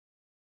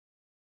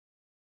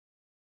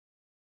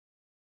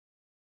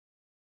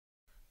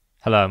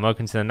Hello and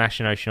welcome to the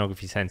National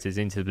Oceanography Centre's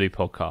Into the Blue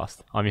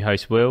podcast. I'm your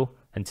host Will,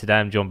 and today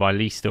I'm joined by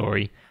Leigh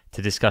Storey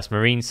to discuss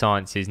marine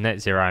science's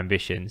net zero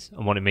ambitions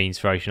and what it means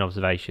for ocean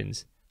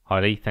observations. Hi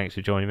Leigh, thanks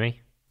for joining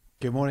me.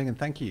 Good morning and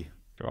thank you.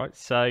 Right,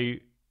 so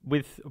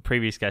with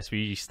previous guests we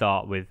usually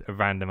start with a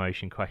random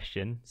ocean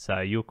question. So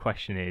your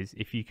question is,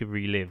 if you could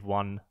relive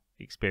one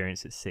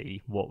experience at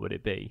sea, what would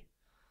it be?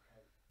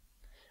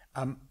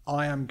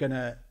 I am going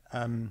to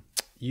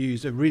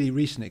use a really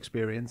recent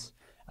experience.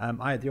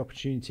 I had the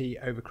opportunity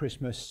over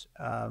Christmas,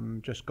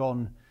 just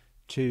gone,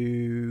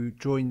 to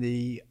join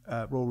the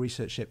Royal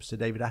Research Ship Sir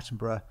David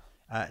Attenborough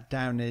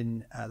down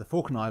in the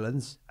Falkland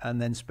Islands, and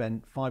then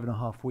spent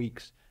 5.5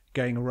 weeks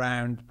going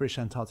around British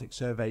Antarctic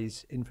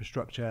Survey's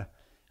infrastructure,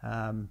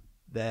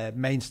 their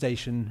main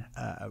station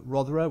at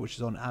Rothera, which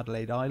is on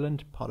Adelaide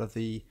Island, part of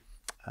the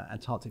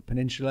Antarctic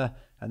Peninsula,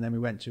 and then we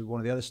went to one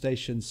of the other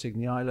stations,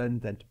 Signey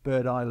Island, then to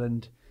Bird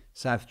Island,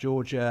 South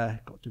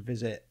Georgia, got to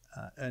visit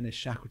Ernest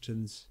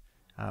Shackleton's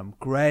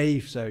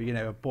grave, so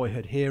a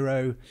boyhood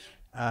hero.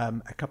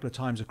 A couple of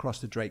times across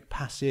the Drake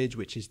Passage,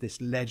 which is this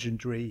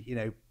legendary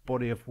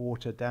body of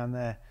water down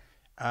there.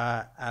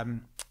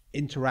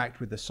 Interact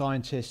with the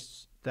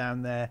scientists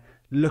down there,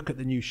 look at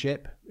the new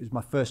ship. It was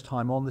my first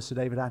time on the Sir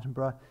David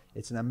Attenborough.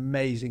 It's an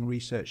amazing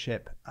research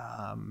ship,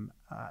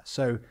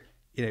 so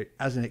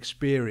as an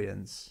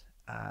experience,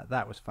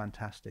 that was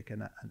fantastic,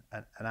 and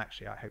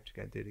actually I hope to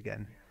go and do it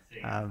again.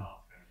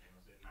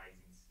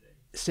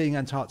 Seeing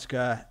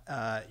Antarctica,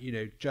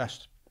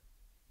 just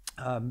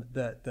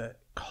the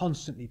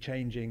constantly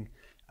changing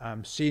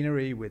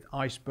scenery with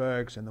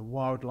icebergs and the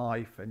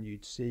wildlife, and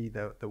you'd see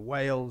the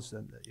whales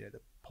and the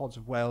pods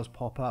of whales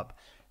pop up,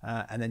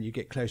 and then you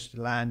get closer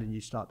to land and you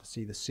start to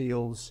see the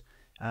seals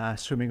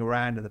swimming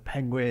around and the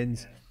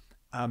penguins,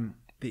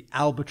 the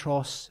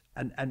albatross,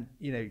 and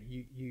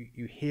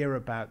you hear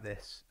about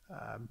this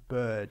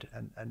bird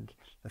and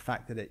the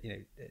fact that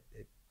it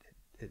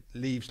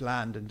leaves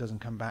land and doesn't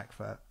come back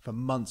for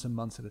months and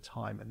months at a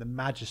time, and the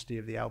majesty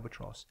of the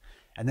albatross,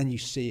 and then you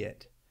see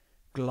it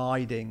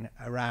gliding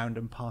around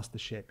and past the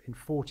ship in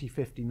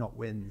 40-50 knot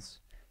winds,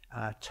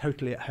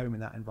 totally at home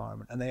in that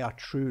environment, and they are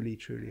truly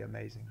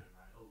amazing.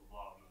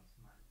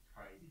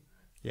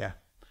 Yeah,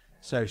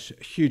 so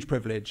huge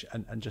privilege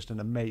and just an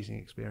amazing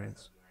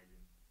experience.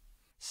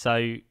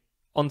 So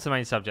on to the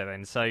main subject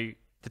then. So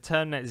the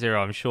term net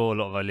zero, I'm sure a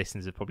lot of our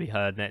listeners have probably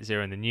heard net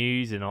zero in the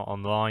news and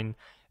online.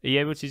 Are you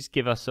able to just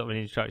give us sort of an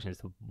introduction as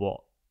to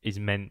what is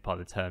meant by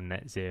the term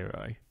net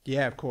zero?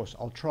 Yeah, of course,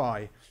 I'll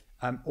try.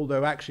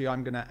 Although actually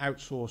I'm going to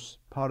outsource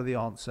part of the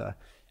answer.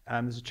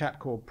 There's a chap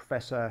called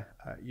Professor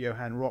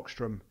Johan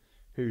Rockström,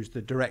 who's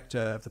the director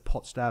of the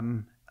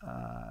Potsdam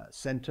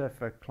Centre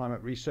for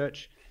Climate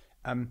Research.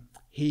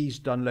 He's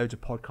done loads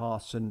of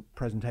podcasts and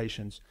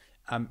presentations.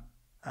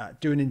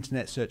 Do an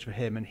internet search for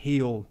him and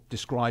he'll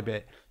describe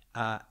it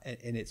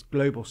in its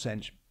global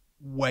sense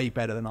way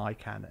better than I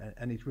can,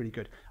 and he's really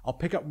good. I'll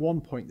pick up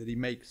one point that he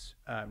makes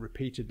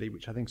repeatedly,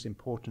 which I think is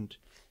important,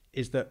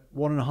 is that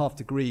 1.5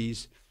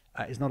 degrees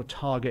is not a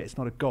target, it's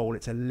not a goal,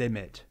 it's a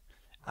limit,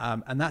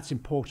 and that's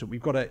important.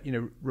 We've got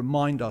to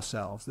remind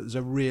ourselves that there's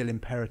a real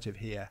imperative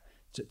here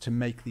to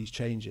make these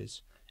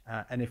changes,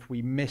 and if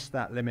we miss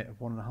that limit of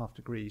 1.5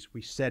 degrees,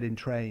 we set in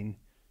train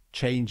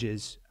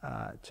changes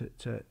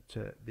to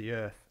the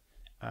Earth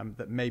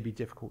that may be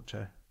difficult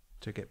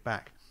to get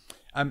back.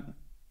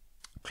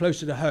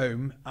 Closer to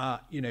home,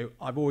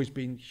 I've always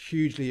been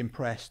hugely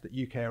impressed that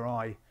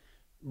UKRI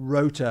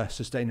wrote a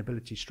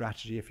sustainability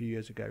strategy a few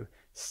years ago,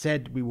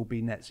 said we will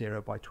be net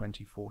zero by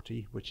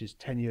 2040, which is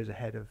 10 years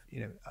ahead of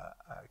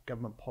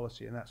government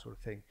policy and that sort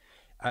of thing.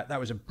 That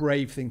was a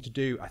brave thing to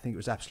do. I think it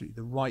was absolutely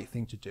the right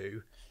thing to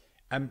do.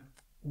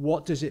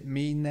 What does it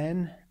mean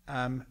then?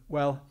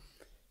 Well,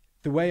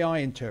 the way I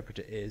interpret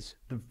it is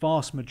the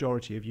vast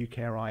majority of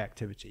UKRI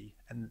activity,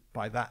 and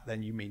by that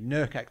then you mean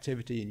NERC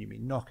activity and you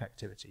mean NOC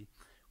activity,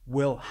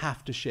 will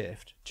have to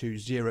shift to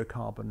zero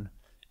carbon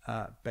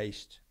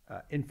based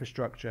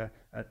infrastructure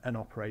and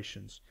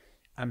operations.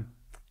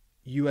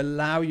 You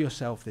allow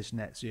yourself this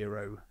net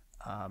zero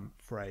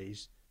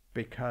phrase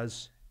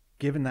because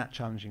given that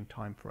challenging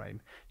time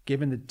frame,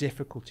 given the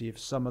difficulty of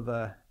some of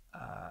the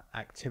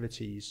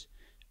activities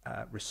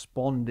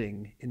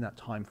responding in that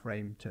time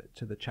frame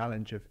to the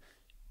challenge of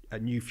a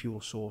new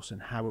fuel source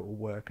and how it will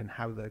work and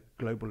how the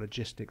global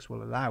logistics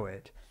will allow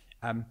it,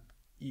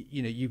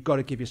 you've got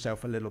to give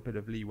yourself a little bit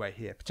of leeway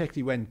here,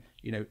 particularly when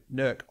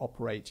NERC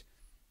operate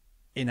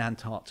in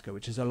Antarctica,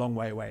 which is a long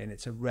way away, and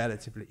it's a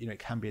relatively it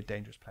can be a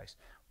dangerous place,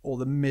 or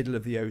the middle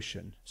of the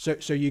ocean.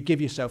 So you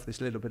give yourself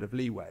this little bit of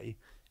leeway,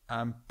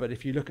 but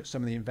if you look at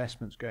some of the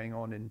investments going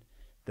on in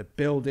the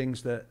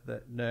buildings that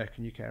NERC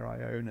and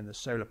UKRI own and the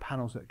solar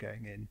panels that are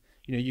going in,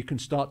 you can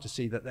start to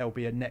see that there'll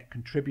be a net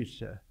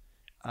contributor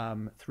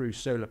through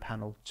solar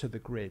panel to the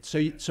grid.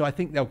 So I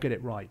think they'll get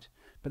it right.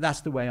 But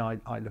that's the way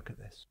I look at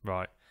this.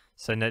 Right.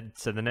 So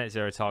the net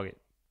zero target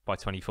by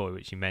 2040,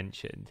 which you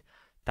mentioned,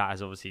 that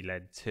has obviously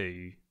led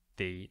to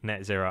the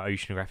Net Zero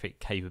Oceanographic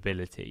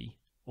Capability,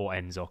 or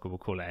NZOC, or we'll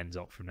call it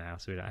NZOC from now,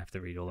 so we don't have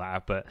to read all that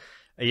out. But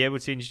are you able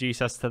to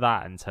introduce us to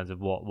that in terms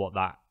of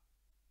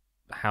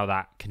how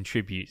that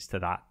contributes to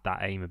that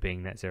aim of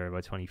being net zero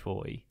by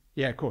 2040?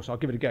 Yeah, of course. I'll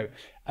give it a go.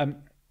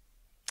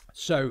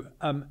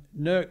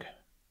 NERC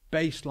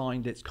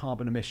baselined its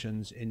carbon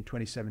emissions in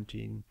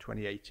 2017,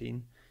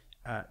 2018.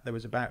 There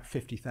was about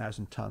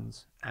 50,000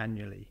 tonnes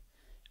annually.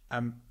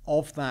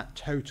 Of that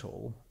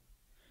total,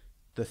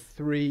 the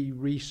 3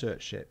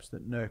 research ships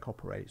that NERC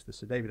operates, the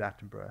Sir David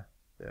Attenborough,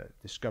 the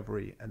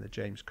Discovery and the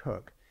James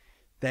Cook,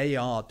 they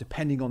are,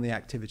 depending on the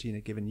activity in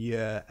a given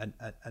year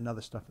and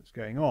other stuff that's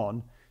going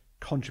on,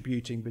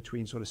 contributing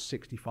between sort of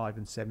 65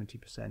 and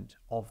 70%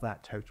 of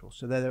that total.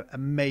 So they're a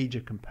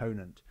major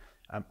component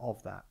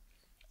of that.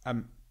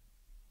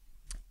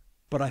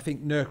 But I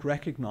think NERC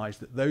recognised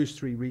that those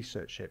 3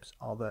 research ships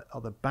are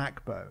the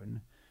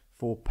backbone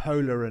for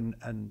polar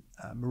and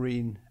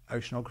marine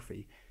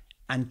oceanography.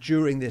 And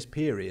during this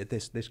period,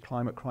 this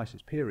climate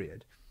crisis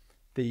period,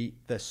 the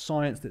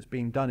science that's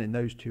being done in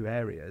those 2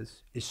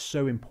 areas is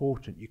so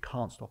important you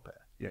can't stop it.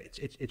 You know,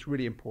 it's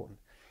really important.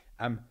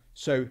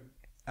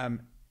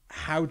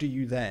 How do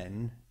you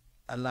then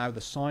allow the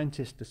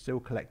scientists to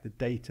still collect the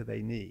data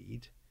they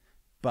need,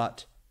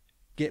 but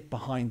get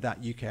behind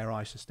that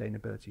UKRI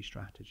sustainability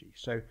strategy?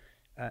 So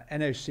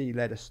NOC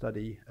led a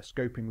study, a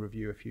scoping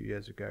review a few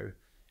years ago,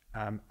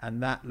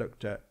 and that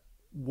looked at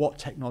what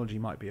technology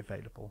might be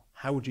available.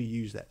 How would you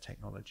use that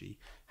technology?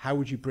 How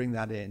would you bring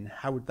that in?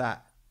 How would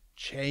that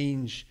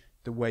change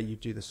the way you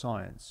do the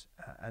science?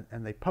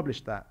 And they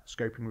published that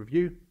scoping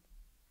review,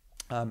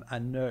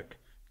 and NERC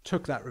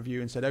took that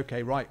review and said,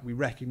 okay, right, we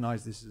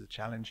recognize this is a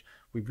challenge.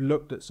 We've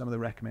looked at some of the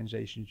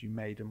recommendations you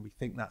made, and we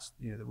think that's,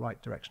 you know, the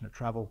right direction of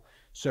travel.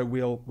 So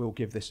we'll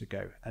give this a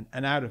go.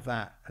 And out of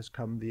that has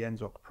come the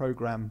NZOC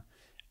program,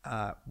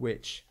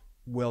 which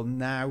will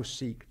now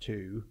seek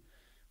to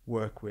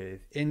work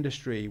with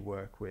industry,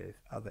 work with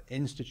other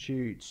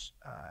institutes,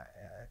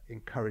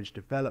 encourage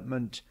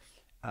development,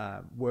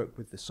 work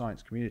with the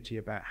science community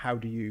about how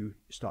do you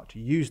start to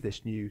use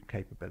this new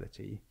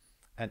capability,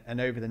 and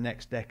over the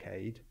next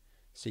decade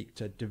seek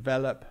to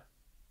develop,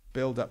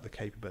 build up the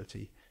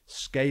capability,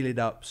 scale it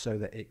up so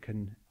that it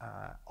can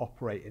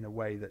operate in a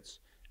way that's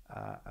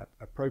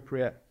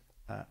appropriate,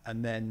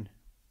 and then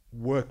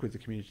work with the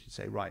community to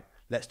say, right,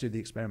 let's do the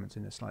experiments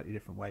in a slightly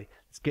different way.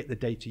 Let's get the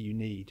data you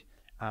need.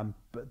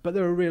 But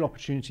there are real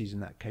opportunities in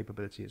that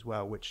capability as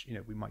well, which, you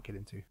know, we might get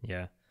into.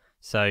 Yeah.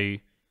 So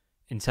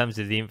in terms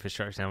of the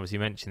infrastructure, now, as you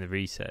mentioned, the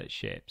research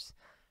ships,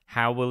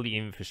 how will the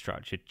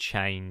infrastructure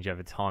change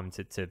over time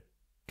to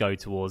go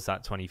towards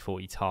that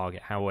 2040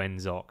 target? How will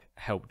NZOC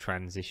help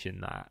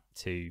transition that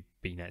to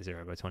be net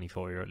zero by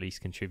 2040, or at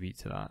least contribute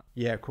to that?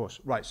 Yeah, of course.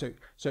 Right. So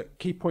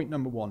key point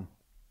number 1,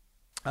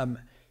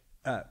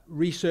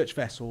 research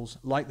vessels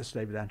like the Sir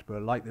David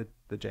Attenborough, like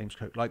the James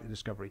Cook, like the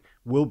Discovery,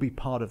 will be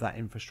part of that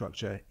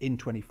infrastructure in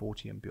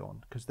 2040 and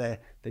beyond, because they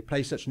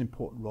play such an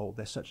important role.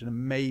 They're such an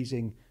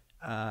amazingly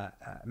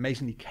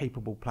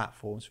capable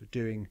platforms for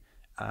doing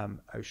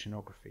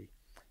oceanography.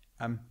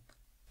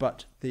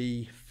 But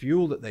the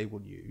fuel that they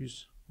will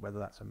use, whether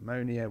that's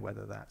ammonia,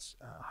 whether that's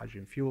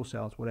hydrogen fuel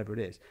cells, whatever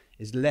it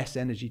is less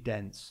energy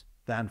dense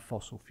than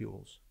fossil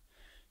fuels.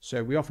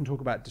 So we often talk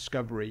about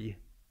Discovery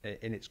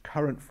in its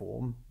current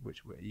form,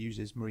 which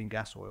uses marine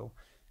gas oil.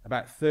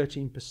 About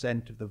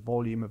 13% of the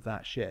volume of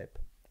that ship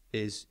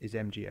is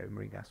MGO,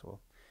 marine gas oil.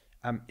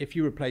 If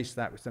you replace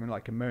that with something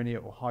like ammonia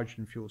or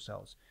hydrogen fuel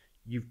cells,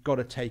 you've got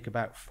to take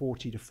about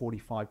 40 to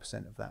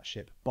 45% of that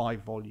ship by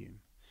volume.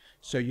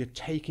 So you're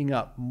taking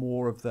up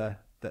more of the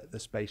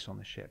space on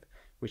the ship,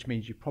 which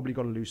means you've probably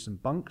got to lose some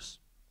bunks.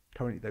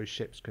 Currently, those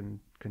ships can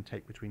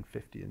take between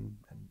 50 and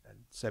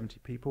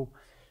 70 people.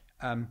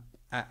 And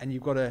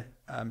you've got to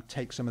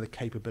take some of the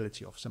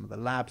capability off, some of the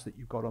labs that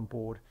you've got on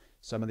board,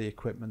 some of the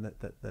equipment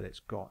that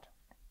it's got.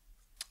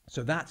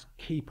 So that's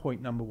key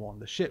point number 1.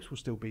 The ships will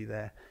still be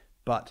there,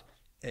 but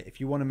if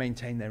you want to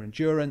maintain their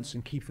endurance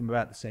and keep them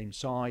about the same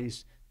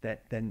size,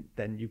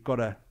 then you've got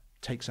to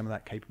take some of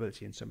that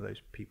capability and some of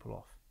those people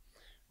off.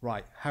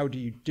 Right, how do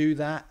you do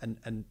that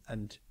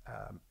and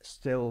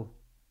still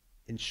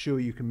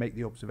ensure you can make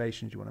the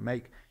observations you want to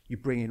make? You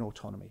bring in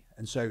autonomy.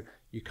 And so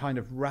you kind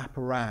of wrap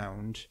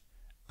around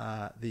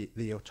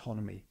the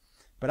autonomy.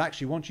 But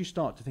actually, once you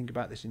start to think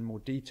about this in more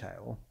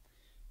detail,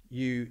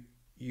 you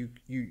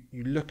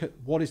look at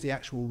what is the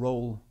actual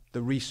role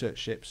the research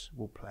ships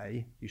will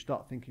play. You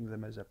start thinking of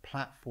them as a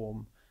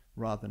platform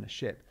rather than a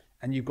ship.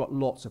 And you've got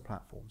lots of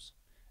platforms.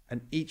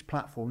 And each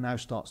platform now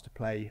starts to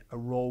play a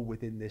role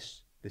within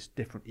this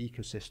different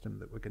ecosystem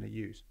that we're going to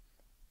use.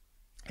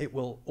 It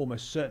will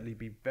almost certainly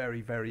be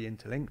very, very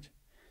interlinked.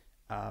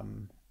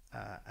 And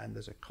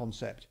there's a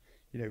concept,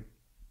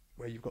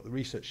 where you've got the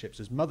research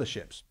ships as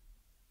motherships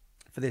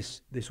for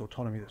this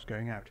autonomy that's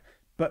going out.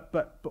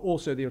 But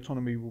also the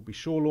autonomy will be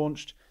shore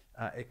launched.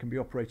 It can be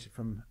operated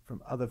from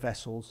other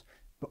vessels,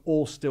 but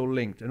all still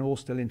linked and all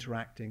still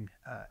interacting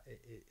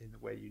in the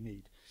way you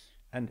need.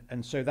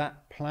 And so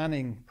that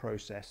planning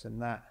process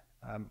and that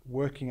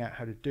working out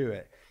how to do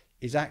it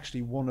is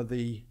actually one of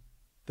the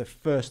the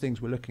first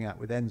things we're looking at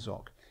with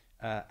NZOC.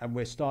 And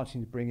we're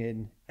starting to bring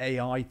in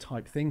AI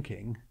type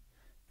thinking,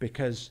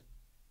 because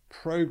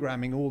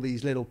programming all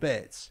these little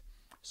bits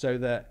so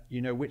that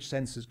you know which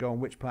sensors go on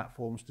which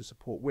platforms to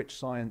support which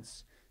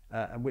science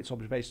and which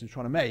observations you're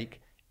trying to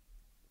make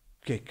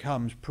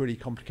becomes pretty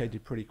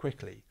complicated pretty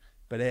quickly.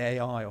 But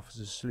AI offers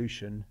a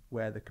solution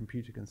where the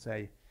computer can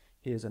say,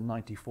 here's a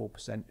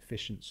 94%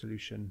 efficient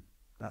solution.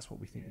 That's what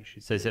we think you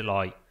should do. So is it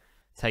like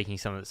taking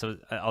some of the, so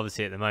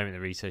obviously at the moment the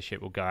research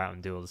ship will go out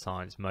and do all the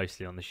science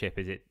mostly on the ship.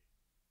 Is it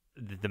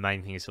the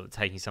main thing is sort of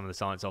taking some of the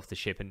science off the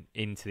ship and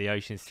into the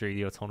oceans through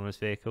the autonomous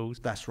vehicles?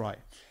 That's right.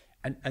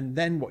 And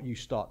then what you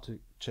start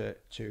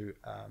to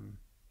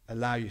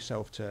allow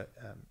yourself to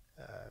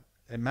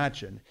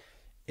imagine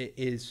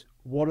is,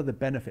 what are the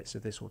benefits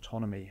of this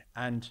autonomy?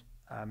 And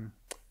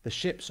the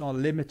ships are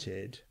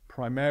limited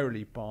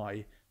primarily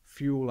by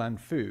fuel and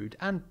food,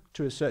 and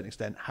to a certain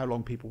extent how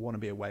long people want to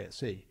be away at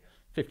sea.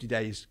 50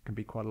 days can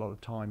be quite a lot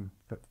of time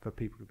for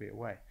people to be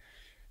away.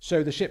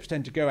 So the ships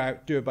tend to go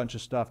out, do a bunch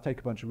of stuff, take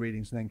a bunch of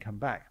readings, and then come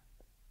back.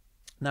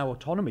 Now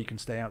autonomy can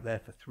stay out there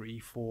for 3,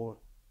 4,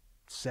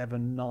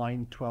 7,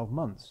 9, 12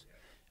 months.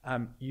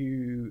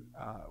 We're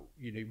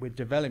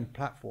developing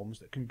platforms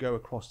that can go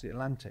across the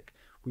Atlantic.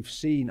 We've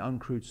seen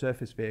uncrewed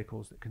surface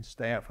vehicles that can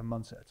stay out for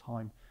months at a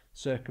time,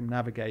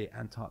 circumnavigate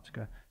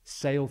Antarctica,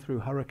 sail through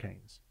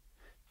hurricanes,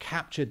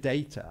 capture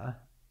data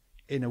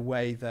in a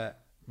way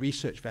that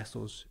research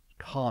vessels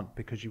can't,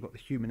 because you've got the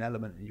human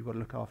element and you've got to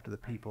look after the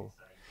people.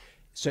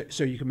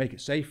 So you can make it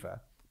safer,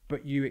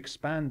 but you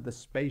expand the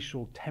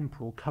spatial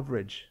temporal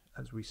coverage,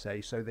 as we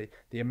say, so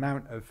the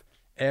amount of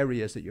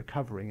areas that you're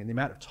covering and the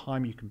amount of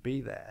time you can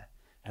be there.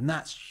 And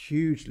that's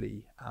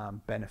hugely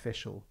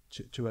beneficial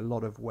to a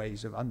lot of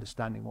ways of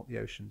understanding what the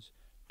ocean's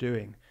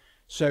doing.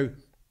 So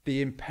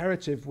the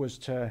imperative was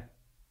to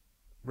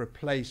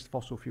replace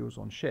fossil fuels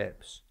on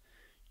ships.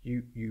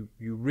 You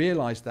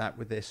realize that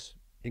with this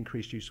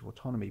increased use of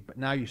autonomy, but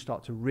now you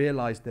start to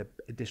realize the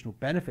additional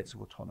benefits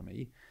of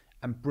autonomy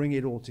and bring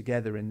it all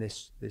together in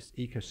this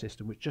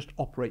ecosystem, which just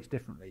operates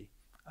differently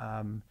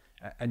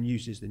and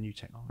uses the new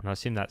technology. And I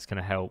assume that's going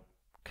to help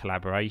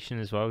collaboration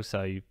as well.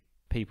 So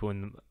people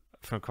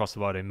from across the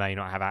world who may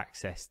not have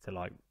access to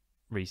like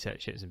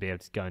research ships and be able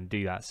to go and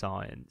do that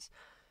science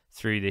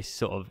through this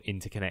sort of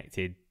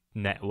interconnected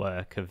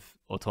network of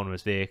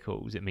autonomous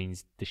vehicles, it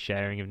means the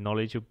sharing of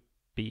knowledge will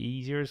be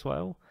easier as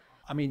well.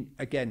 I mean,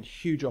 again,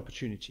 huge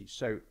opportunities.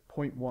 So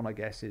point one, I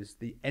guess, is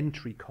the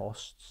entry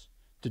costs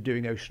to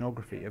doing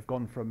oceanography have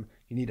gone from,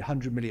 you need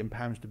 £100 million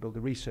to build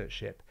a research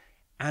ship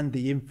and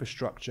the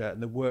infrastructure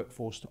and the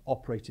workforce to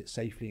operate it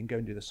safely and go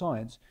and do the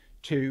science,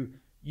 to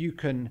you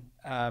can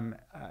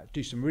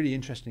do some really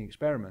interesting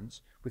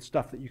experiments with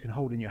stuff that you can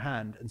hold in your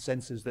hand and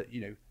sensors that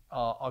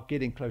are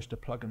getting close to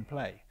plug and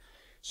play.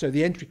 So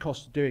the entry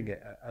costs of doing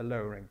it are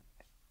lowering.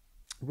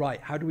 Right,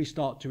 how do we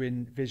start to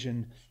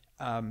envision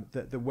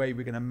the way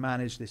we're going to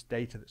manage this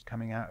data that's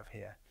coming out of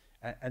here?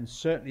 And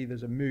certainly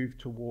there's a move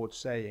towards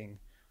saying,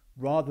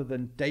 rather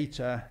than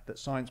data that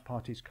science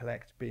parties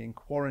collect being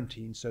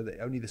quarantined so that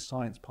only the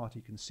science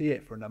party can see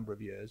it for a number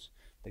of years,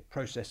 they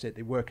process it,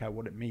 they work out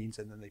what it means,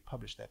 and then they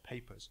publish their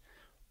papers.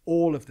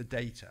 All of the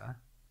data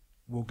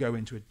will go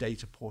into a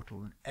data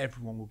portal and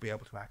everyone will be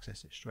able to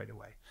access it straight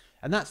away.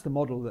 And that's the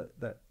model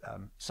that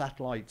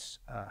satellites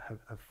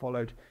have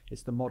followed.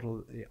 It's the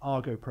model the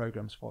Argo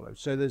programs followed.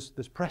 So there's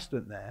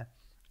precedent there,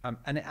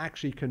 and it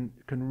actually can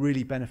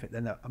really benefit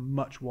then a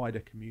much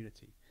wider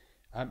community.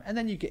 And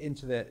then you get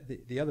into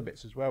the other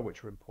bits as well,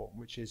 which are important,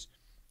 which is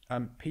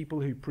people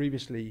who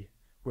previously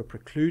were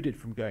precluded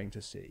from going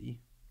to sea,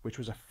 which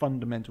was a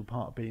fundamental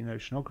part of being an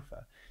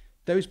oceanographer.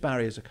 Those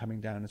barriers are coming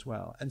down as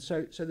well. And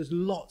so there's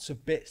lots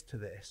of bits to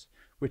this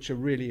which are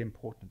really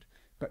important.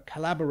 But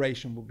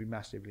collaboration will be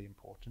massively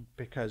important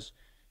because,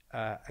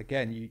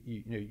 again,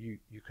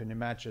 you can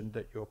imagine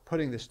that you're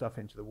putting this stuff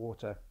into the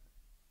water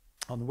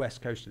on the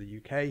west coast of the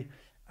UK.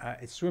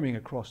 It's swimming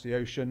across the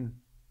ocean,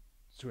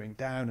 swimming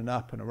down and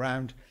up and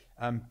around,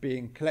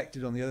 being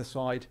collected on the other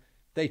side.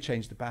 They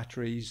change the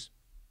batteries,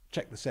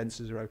 check the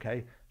sensors are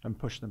okay, and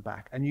push them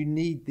back. And you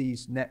need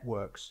these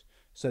networks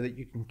so that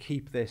you can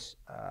keep this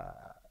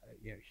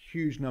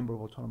huge number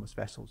of autonomous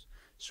vessels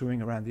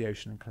swimming around the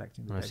ocean and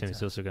collecting the data. I assume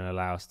it's also going to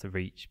allow us to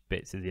reach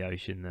bits of the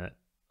ocean that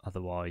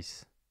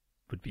otherwise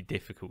would be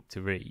difficult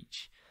to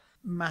reach.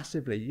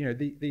 Massively.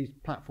 These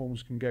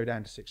platforms can go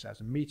down to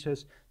 6,000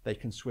 meters. They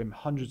can swim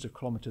hundreds of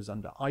kilometers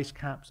under ice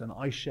caps and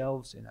ice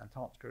shelves in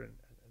Antarctica and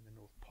the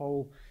North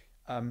Pole.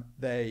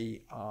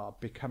 They are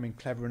becoming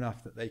clever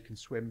enough that they can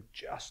swim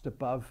just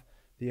above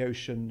the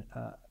ocean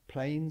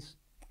plains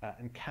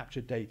and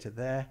capture data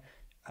there.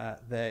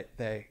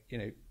 They're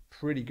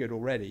pretty good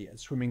already at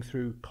swimming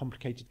through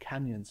complicated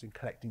canyons and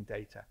collecting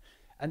data.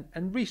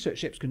 And research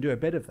ships can do a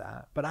bit of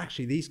that, but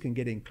actually these can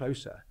get in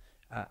closer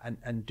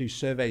and do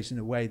surveys in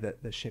a way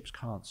that the ships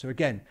can't. So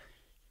again,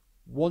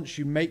 once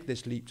you make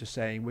this leap to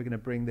saying we're going to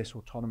bring this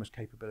autonomous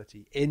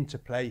capability into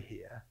play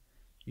here,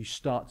 you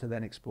start to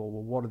then explore,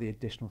 well, what are the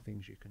additional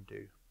things you can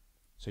do?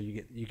 So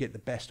you get the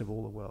best of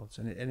all the worlds,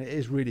 and it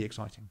is really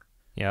exciting.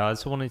 Yeah, I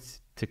just wanted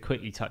to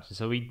quickly touch.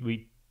 So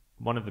we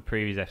one of the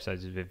previous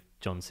episodes was with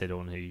John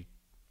Siddorn, who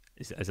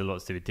has a lot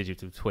to do with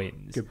digital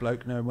twins. Good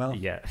bloke, know him well.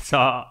 Yeah, so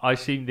I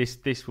assume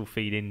this will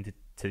feed into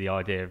the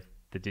idea of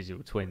the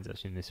digital twins. I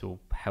assume this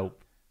will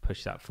help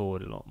push that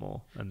forward a lot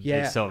more. And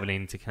it's sort of an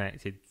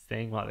interconnected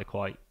thing, like they're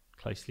quite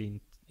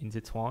closely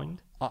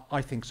intertwined.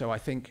 I think so. I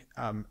think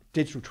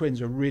digital twins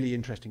are a really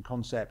interesting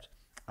concept.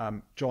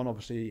 John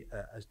obviously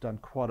has done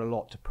quite a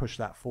lot to push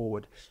that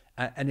forward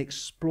and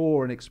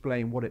explore and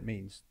explain what it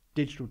means.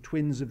 Digital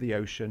twins of the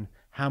ocean,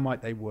 how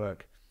might they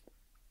work?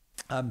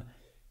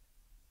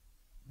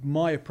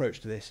 My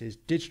approach to this is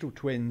digital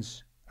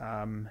twins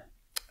can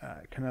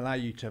allow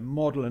you to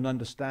model and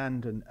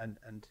understand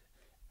and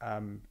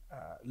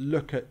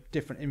look at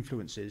different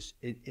influences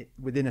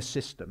within a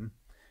system,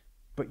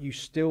 but you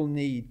still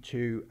need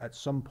to, at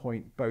some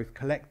point, both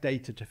collect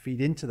data to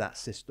feed into that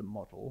system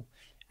model,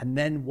 and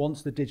then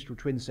once the digital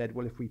twin said,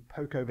 well, if we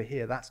poke over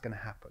here, that's going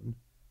to happen,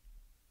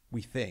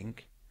 we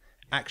think,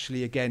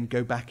 actually, again,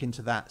 go back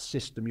into that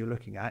system you're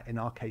looking at, in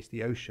our case,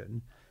 the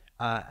ocean,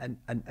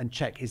 and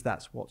check, is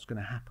that's what's going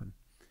to happen?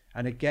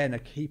 And again, a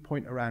key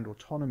point around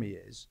autonomy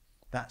is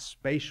that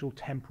spatial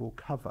temporal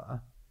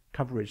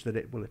coverage that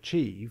it will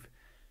achieve.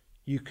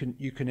 You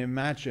can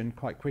imagine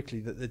quite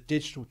quickly that the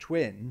digital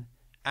twin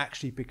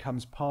actually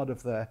becomes part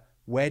of the,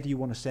 where do you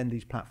want to send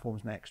these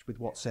platforms next, with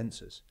what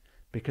sensors?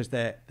 Because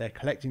they're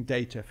collecting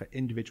data for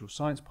individual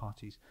science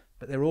parties,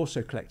 but they're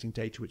also collecting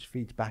data which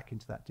feeds back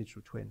into that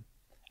digital twin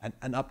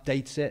and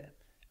updates it,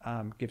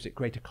 gives it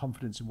greater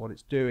confidence in what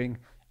it's doing,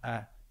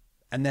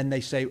 and then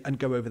they say, and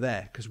go over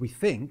there, because we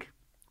think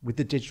with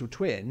the digital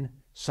twin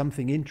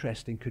something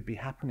interesting could be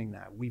happening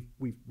now.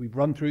 We've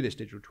run through this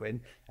digital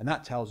twin, and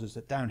that tells us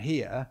that down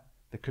here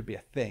there could be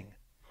a thing.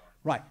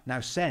 Right, now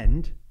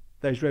send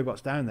those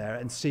robots down there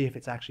and see if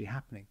it's actually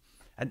happening.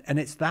 And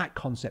it's that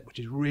concept which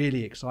is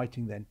really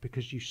exciting then,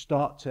 because you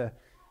start to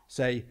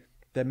say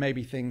there may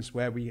be things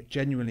where we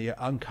genuinely are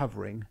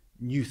uncovering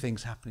new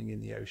things happening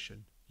in the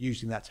ocean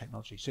using that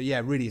technology. So yeah,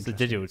 really interesting. So the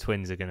digital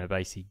twins are going to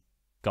basically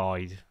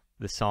guide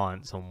the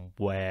science on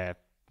where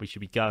we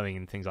should be going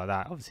and things like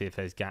that. Obviously, if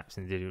there's gaps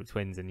in the digital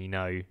twins and you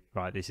know,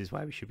 right, this is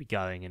where we should be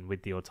going, and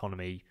with the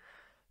autonomy,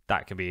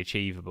 that can be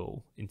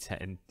achievable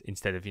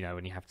instead of, you know,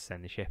 when you have to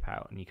send the ship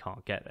out and you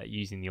can't get there,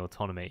 using the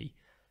autonomy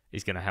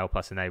is going to help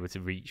us enable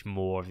to reach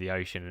more of the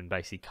ocean and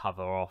basically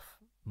cover off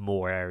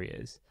more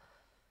areas.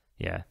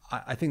 Yeah.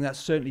 I think that's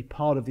certainly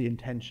part of the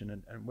intention.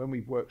 And when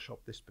we've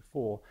workshopped this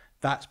before,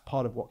 that's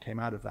part of what came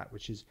out of that,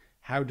 which is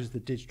how does the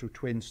digital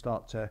twin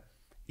start to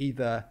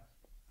either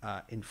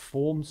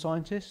inform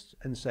scientists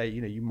and say,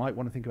 you know, you might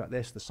want to think about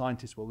this. The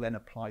scientists will then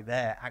apply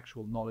their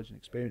actual knowledge and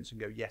experience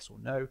and go yes or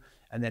no.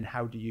 And then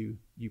how do you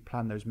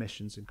plan those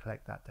missions and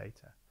collect that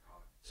data?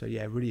 So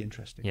yeah, really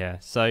interesting. Yeah.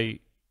 So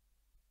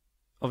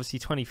obviously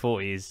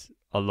 2040 is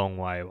a long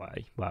way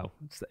away. Well,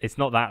 it's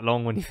not that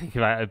long when you think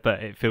about it,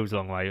 but it feels a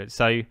long way.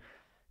 So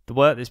the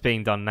work that's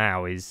being done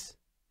now is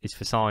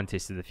for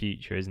scientists of the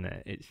future, isn't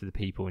it? It's for the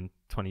people in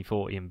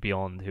 2040 and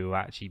beyond who will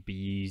actually be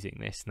using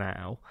this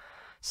now.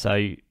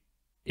 So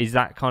is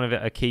that kind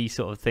of a key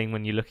sort of thing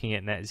when you're looking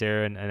at net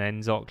zero and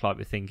NZOC? Like,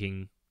 we're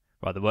thinking,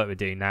 right, the work we're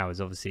doing now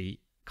is obviously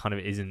kind of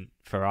isn't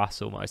for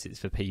us almost, it's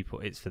for people,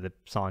 it's for the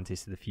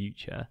scientists of the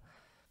future.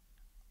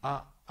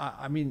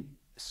 I mean,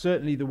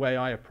 certainly the way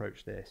I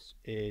approach this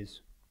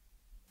is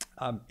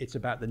it's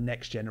about the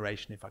next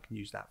generation, if I can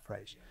use that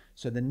phrase.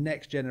 So the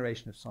next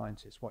generation of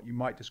scientists, what you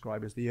might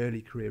describe as the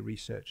early career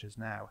researchers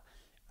now,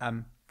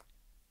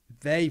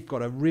 they've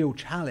got a real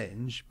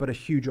challenge, but a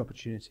huge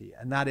opportunity.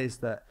 And that is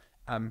that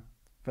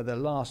for the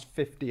last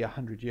 50,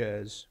 100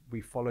 years,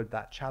 we followed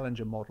that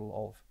challenger model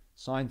of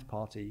science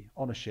party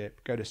on a ship,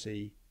 go to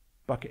sea,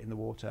 bucket in the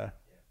water,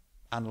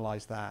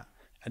 analyze that.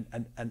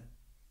 And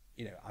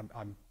you know,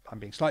 I'm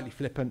being slightly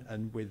flippant,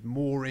 and with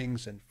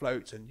moorings and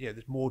floats, and you know,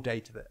 there's more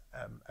data that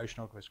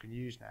oceanographers can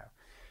use now,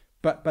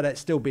 but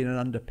it's still been an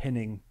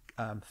underpinning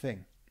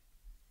thing.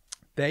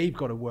 They've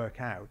got to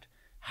work out,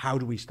 how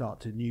do we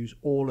start to use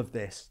all of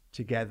this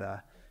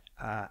together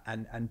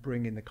and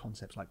bring in the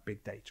concepts like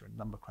big data and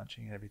number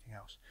crunching and everything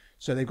else.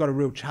 So they've got a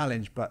real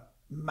challenge, but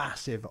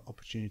massive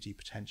opportunity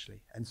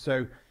potentially. And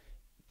so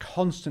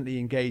constantly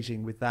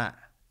engaging with that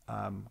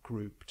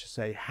group to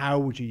say, how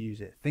would you use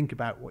it? Think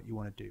about what you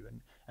want to do.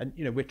 And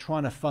you know, we're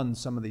trying to fund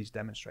some of these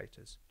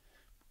demonstrators,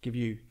 give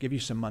you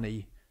some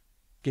money,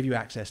 give you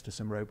access to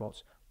some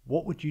robots.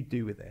 What would you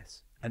do with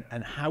this?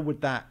 And how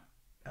would that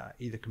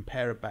either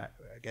compare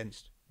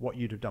against what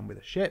you'd have done with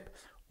a ship,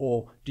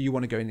 or do you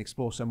want to go and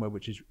explore somewhere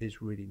which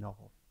is really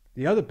novel?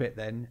 The other bit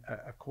then,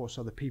 of course,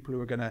 are the people who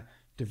are going to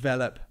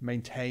develop,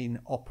 maintain,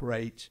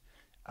 operate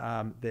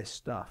this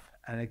stuff.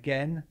 And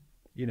again,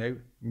 you know,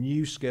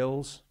 new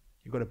skills.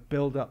 You've got to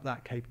build up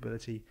that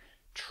capability,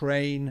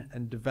 train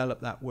and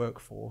develop that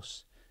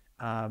workforce,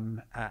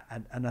 and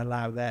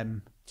allow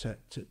them to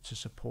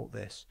support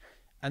this.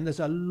 And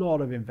there's a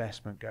lot of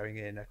investment going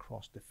in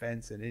across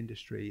defence and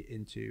industry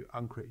into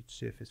uncrewed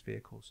surface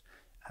vehicles.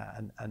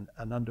 and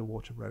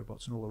underwater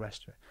robots and all the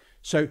rest of it.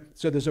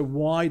 So there's a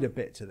wider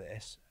bit to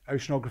this.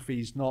 Oceanography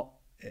is not,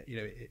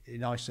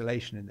 in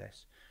isolation in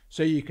this.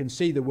 So you can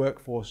see the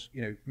workforce,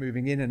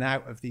 moving in and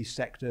out of these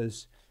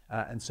sectors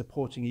and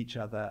supporting each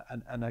other.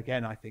 And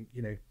again, I think,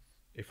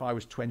 if I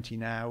was 20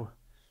 now,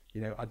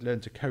 I'd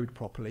learn to code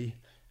properly,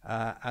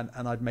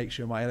 and I'd make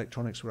sure my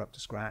electronics were up to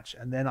scratch,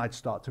 and then I'd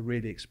start to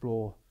really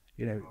explore,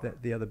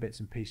 the other bits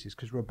and pieces,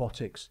 because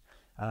robotics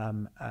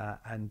and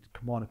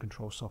command and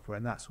control software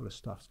and that sort of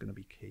stuff is going to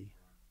be key.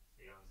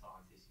 The young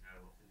scientists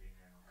know what to do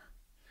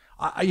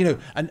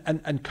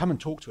now. And come and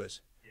talk to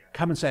us. Yeah.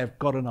 Come and say, I've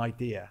got an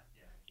idea.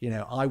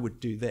 Yeah. I would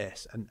do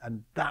this,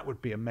 and that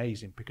would be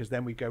amazing, because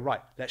then we go,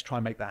 right, let's try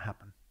and make that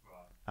happen.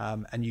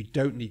 Right. And you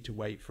don't need to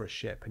wait for a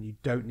ship, and you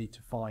don't need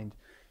to find,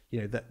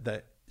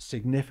 the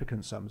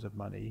significant sums of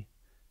money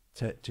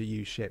to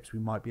use ships. We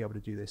might be able to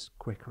do this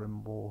quicker and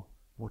more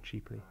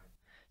cheaply. Right.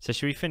 So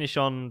should we finish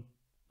on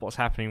what's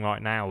happening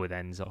right now with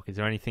NZOC? Is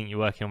there anything you're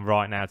working on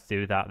right now to do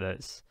with that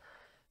that's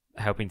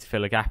helping to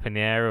fill a gap in the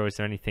area, or is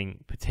there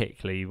anything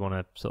particularly you want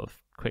to sort of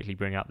quickly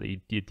bring up that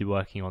you'd be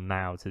working on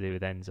now to do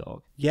with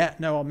NZOC? Yeah,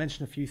 no, I'll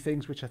mention a few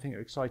things which I think are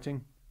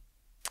exciting.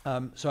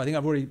 So I think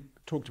I've already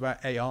talked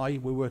about AI.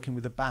 We're working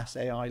with the BAS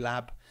AI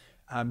lab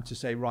to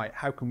say, right,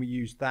 how can we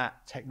use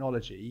that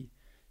technology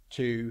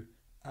to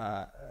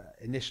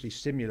initially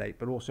simulate,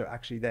 but also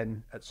actually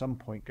then at some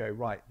point go,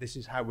 right, this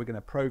is how we're going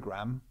to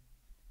program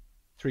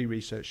 3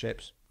 research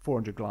ships,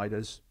 400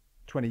 gliders,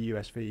 20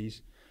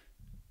 USVs,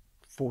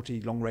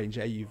 40 long-range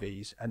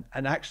AUVs,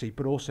 and actually,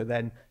 but also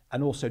then,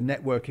 and also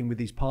networking with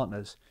these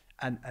partners,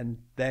 and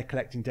they're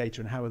collecting data,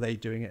 and how are they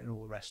doing it, and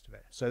all the rest of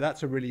it. So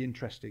that's a really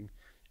interesting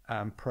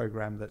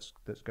program that's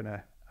going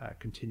to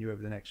continue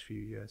over the next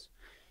few years.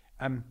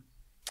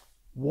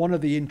 One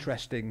of the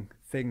interesting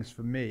things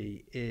for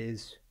me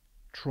is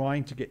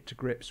trying to get to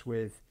grips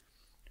with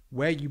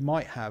where you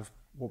might have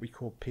what we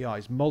call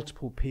PIs,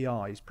 multiple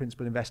PIs,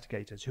 principal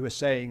investigators, who are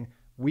saying,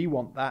 we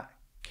want that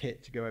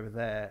kit to go over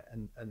there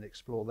and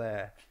explore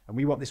there, and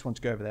we want this one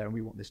to go over there, and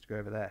we want this to go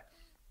over there.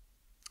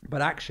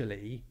 But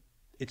actually,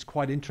 it's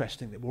quite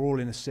interesting that we're all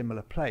in a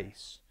similar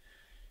place.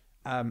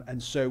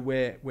 And so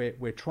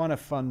we're trying to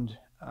fund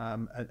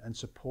and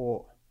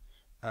support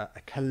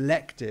a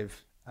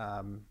collective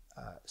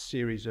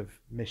series of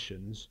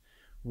missions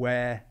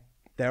where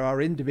there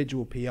are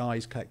individual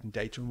PIs collecting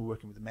data, and we're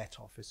working with the Met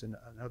Office and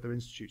other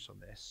institutes on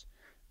this,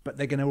 but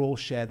they're going to all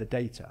share the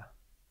data.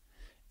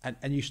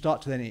 And you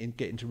start to then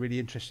get into really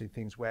interesting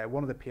things where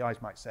one of the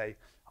PIs might say,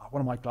 oh,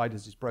 one of my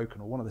gliders is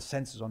broken, or one of the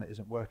sensors on it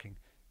isn't working.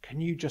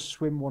 Can you just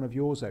swim one of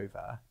yours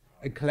over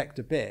and collect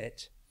a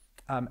bit?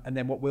 And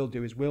then what we'll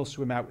do is we'll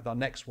swim out with our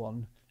next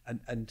one.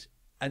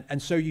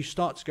 And so you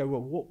start to go,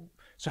 well,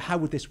 so how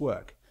would this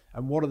work?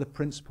 And what are the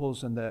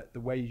principles and the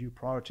way you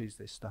prioritize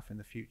this stuff in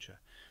the future?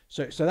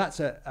 So that's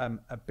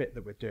a bit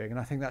that we're doing, and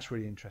I think that's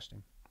really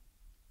interesting.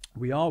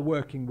 We are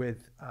working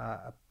with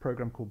a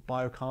program called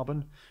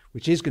Biocarbon,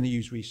 which is going to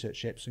use research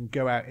ships and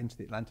go out into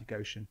the Atlantic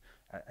Ocean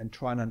and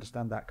try and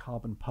understand that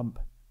carbon pump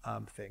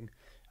thing.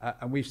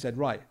 And we've said,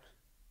 right,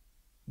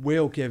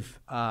 we'll give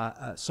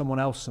someone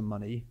else some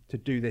money to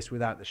do this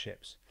without the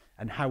ships.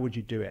 And how would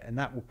you do it? And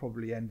that will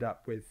probably end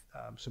up with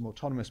some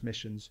autonomous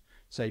missions,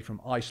 say from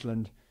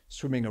Iceland,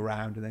 swimming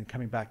around and then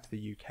coming back to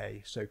the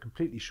UK. So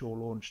completely shore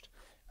launched.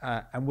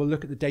 And we'll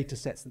look at the data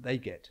sets that they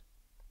get.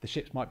 The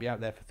ships might be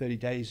out there for 30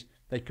 days.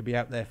 They could be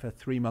out there for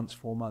 3 months,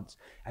 4 months.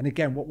 And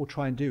again, what we'll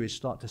try and do is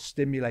start to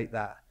stimulate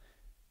that.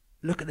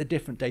 Look at the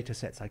different data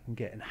sets I can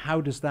get, and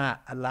how does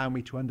that allow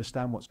me to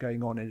understand what's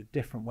going on in a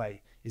different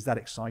way? Is that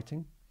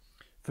exciting?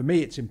 For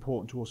me, it's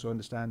important to also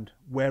understand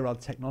where are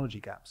the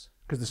technology gaps,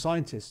 because the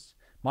scientists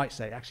might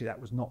say, actually,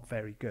 that was not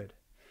very good.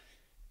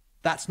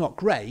 That's not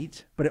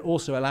great, but it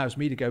also allows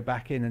me to go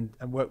back in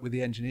and work with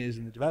the engineers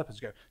and the developers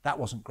and go, that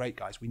wasn't great,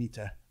 guys. We need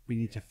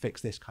to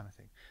fix this kind of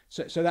thing.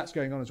 So that's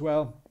going on as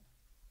well.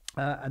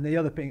 And the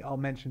other thing I'll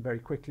mention very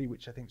quickly,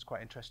 which I think is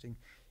quite interesting,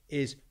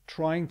 is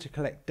trying to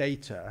collect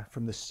data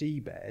from the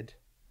seabed.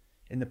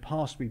 In the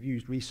past, we've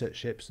used research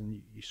ships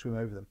and you swim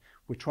over them.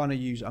 We're trying to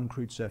use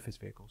uncrewed surface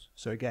vehicles.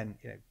 So again,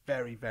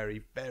 very,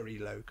 very, very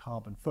low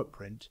carbon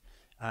footprint.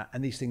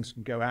 And these things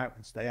can go out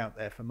and stay out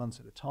there for months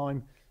at a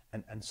time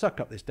and suck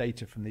up this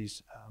data from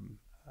these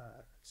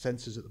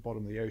sensors at the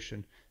bottom of the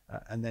ocean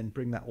and then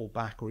bring that all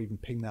back, or even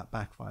ping that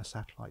back via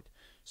satellite.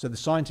 So the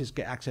scientists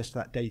get access to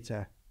that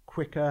data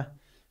quicker,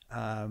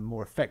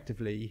 more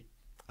effectively,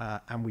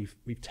 and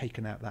we've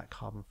taken out that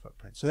carbon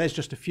footprint. So there's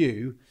just a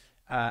few,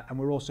 and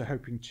we're also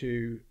hoping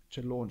to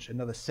launch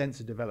another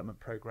sensor development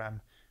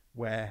program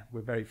where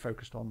we're very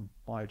focused on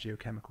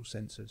biogeochemical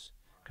sensors,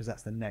 because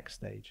that's the next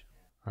stage.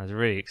 That's a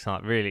really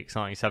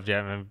exciting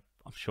subject.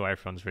 I'm sure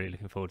everyone's really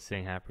looking forward to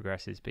seeing how it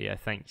progresses. But yeah,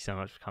 thank you so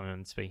much for coming on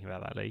and speaking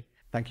about that, Leigh.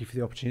 Thank you for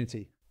the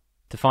opportunity.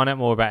 To find out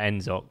more about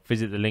NZOC,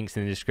 visit the links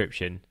in the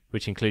description,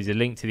 which includes a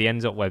link to the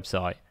NZOC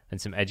website and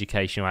some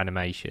educational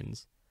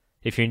animations.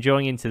 If you're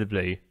enjoying Into the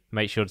Blue,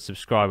 make sure to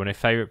subscribe on your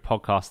favourite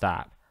podcast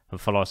app and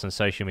follow us on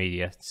social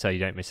media so you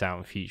don't miss out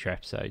on future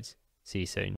episodes. See you soon.